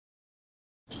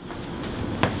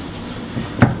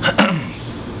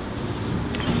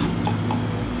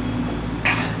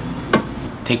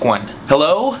Take one.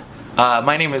 Hello,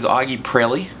 my name is Augie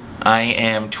Praley. I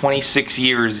am 26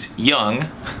 years young,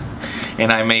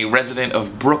 and I'm a resident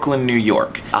of Brooklyn, New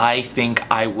York. I think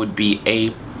I would be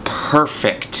a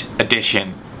perfect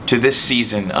addition to this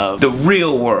season of The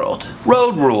Real World.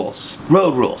 Road Rules.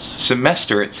 Road Rules.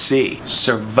 Semester at Sea.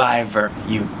 Survivor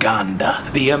Uganda.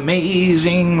 The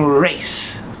Amazing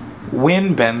Race.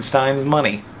 Win Ben Stein's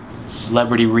money.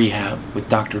 Celebrity Rehab with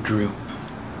Dr. Drew.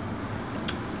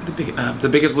 The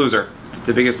Biggest Loser.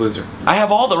 The Biggest Loser. I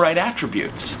have all the right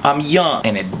attributes. I'm young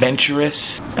and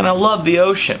adventurous, and I love the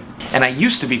ocean. And I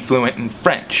used to be fluent in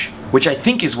French, which I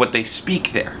think is what they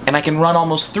speak there. And I can run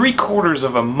almost 3/4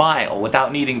 of a mile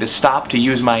without needing to stop to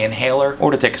use my inhaler or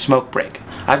to take a smoke break.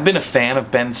 I've been a fan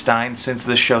of Ben Stein since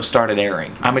this show started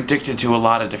airing. I'm addicted to a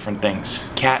lot of different things.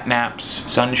 Cat naps,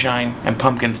 sunshine, and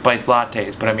pumpkin spice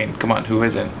lattes, but I mean, come on, who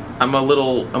isn't? I'm a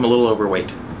little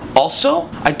overweight. Also,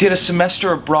 I did a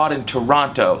semester abroad in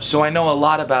Toronto, so I know a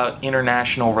lot about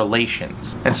international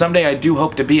relations. And someday I do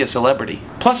hope to be a celebrity.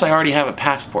 Plus, I already have a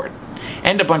passport.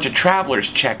 And a bunch of traveler's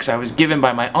checks I was given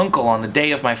by my uncle on the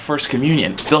day of my first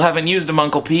communion. Still haven't used them,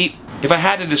 Uncle Pete. If I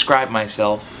had to describe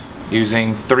myself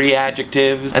using 3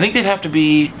 adjectives, I think they'd have to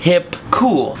be hip,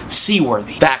 cool,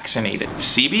 seaworthy, vaccinated,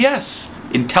 CBS,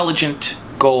 intelligent,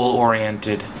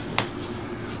 goal-oriented,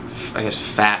 I guess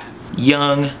fat,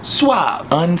 young, suave,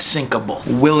 unsinkable,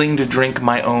 willing to drink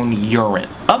my own urine,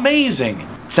 amazing,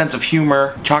 sense of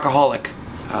humor, chocoholic,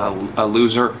 a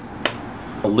loser,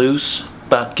 a loose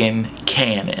fucking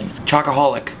cannon,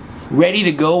 chocoholic, ready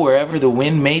to go wherever the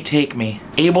wind may take me,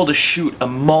 able to shoot a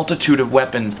multitude of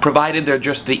weapons, provided they're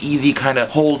just the easy kind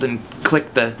of hold and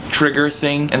click the trigger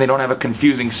thing and they don't have a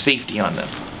confusing safety on them.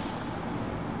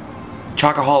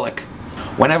 Chocoholic.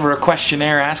 Whenever a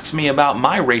questionnaire asks me about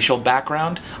my racial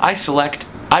background, I select,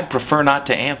 I'd prefer not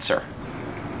to answer.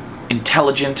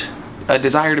 Intelligent, a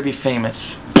desire to be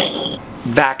famous,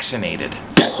 vaccinated.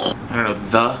 I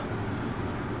don't know,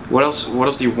 what else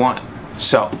do you want?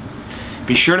 So,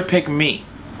 be sure to pick me,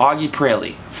 Augie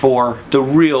Praley, for The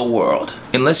Real World.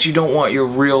 Unless you don't want your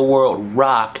real world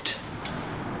rocked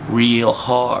real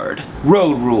hard.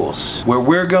 Road Rules. Where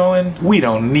we're going, we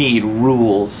don't need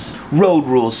rules. Road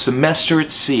Rules, Semester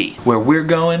at Sea. Where we're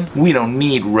going, we don't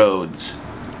need roads.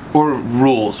 Or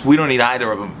rules. We don't need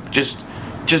either of them. Just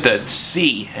a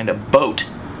sea and a boat.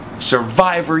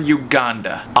 Survivor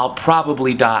Uganda. I'll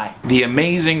probably die. The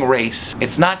Amazing Race.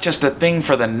 It's not just a thing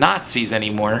for the Nazis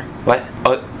anymore. What?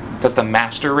 Oh, that's the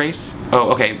master race?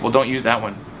 Oh, okay. Well, don't use that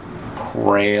one.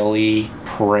 Praley.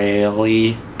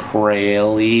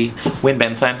 Win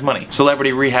Ben Stein's money.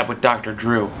 Celebrity Rehab with Dr.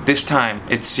 Drew. This time,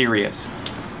 it's serious.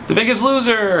 The Biggest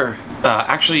Loser.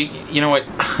 Actually, you know what?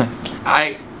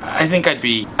 I think I'd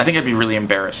be really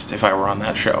embarrassed if I were on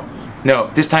that show.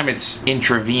 No, this time it's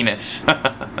intravenous.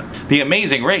 The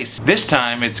Amazing Race. This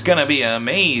time it's gonna be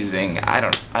amazing. I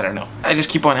don't know. I just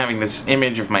keep on having this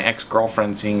image of my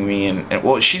ex-girlfriend seeing me and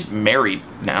well, she's married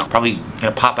now. Probably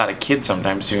gonna pop out a kid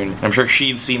sometime soon. I'm sure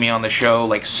she'd see me on the show,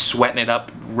 like sweating it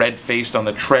up, red-faced on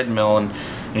the treadmill, and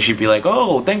she'd be like,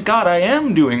 oh, thank God I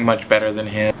am doing much better than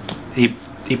him. He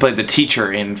played the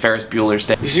teacher in Ferris Bueller's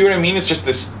Day. You see what I mean? It's just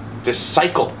this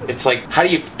cycle. It's like, how do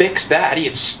you fix that? How do you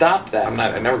stop that?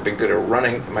 I've never been good at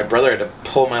running. My brother had to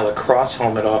pull my lacrosse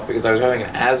helmet off because I was having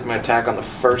an asthma attack on the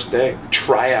first day.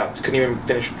 Tryouts. Couldn't even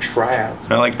finish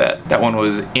tryouts. I like that. That one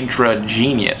was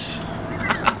intra-genius.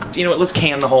 You know what, let's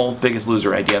can the whole Biggest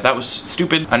Loser idea. That was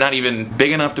stupid. I'm not even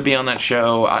big enough to be on that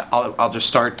show. I'll just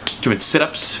start doing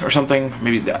sit-ups or something.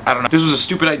 Maybe, I don't know. This was a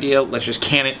stupid idea. Let's just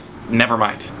can it. Never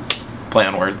mind. Play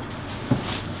on words.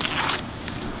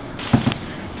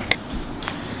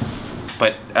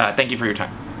 But thank you for your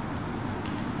time.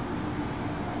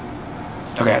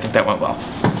 Okay, I think that went well.